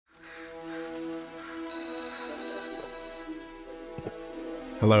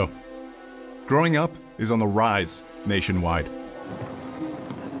Hello. Growing up is on the rise nationwide.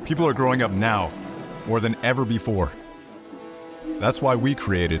 People are growing up now more than ever before. That's why we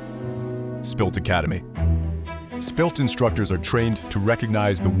created SPYLT Academy. SPYLT instructors are trained to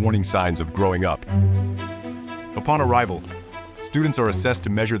recognize the warning signs of growing up. Upon arrival, students are assessed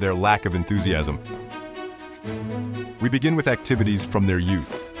to measure their lack of enthusiasm. We begin with activities from their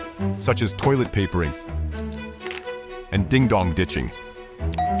youth, such as toilet papering and ding-dong ditching,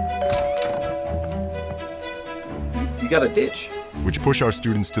 You got a ditch. which push our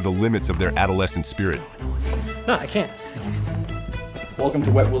students to the limits of their adolescent spirit. No, I can't. Welcome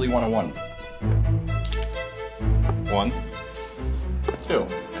to Wet Willy 101. 1, 2.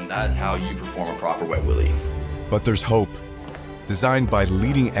 And that is how you perform a proper Wet Willy. But there's hope. Designed by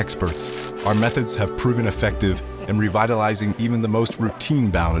leading experts, our methods have proven effective in revitalizing even the most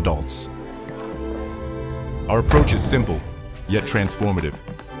routine-bound adults. Our approach is simple, yet transformative.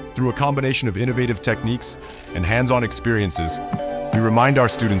 Through a combination of innovative techniques and hands-on experiences, we remind our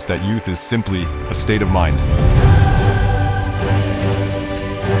students that youth is simply a state of mind.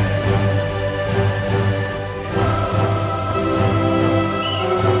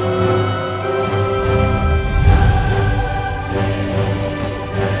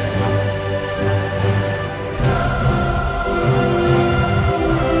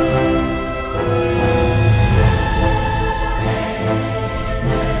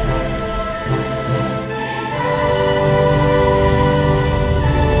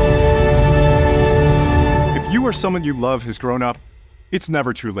 Or someone you love has grown up, it's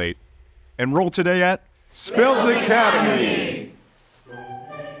never too late. Enroll today at SPYLT Academy!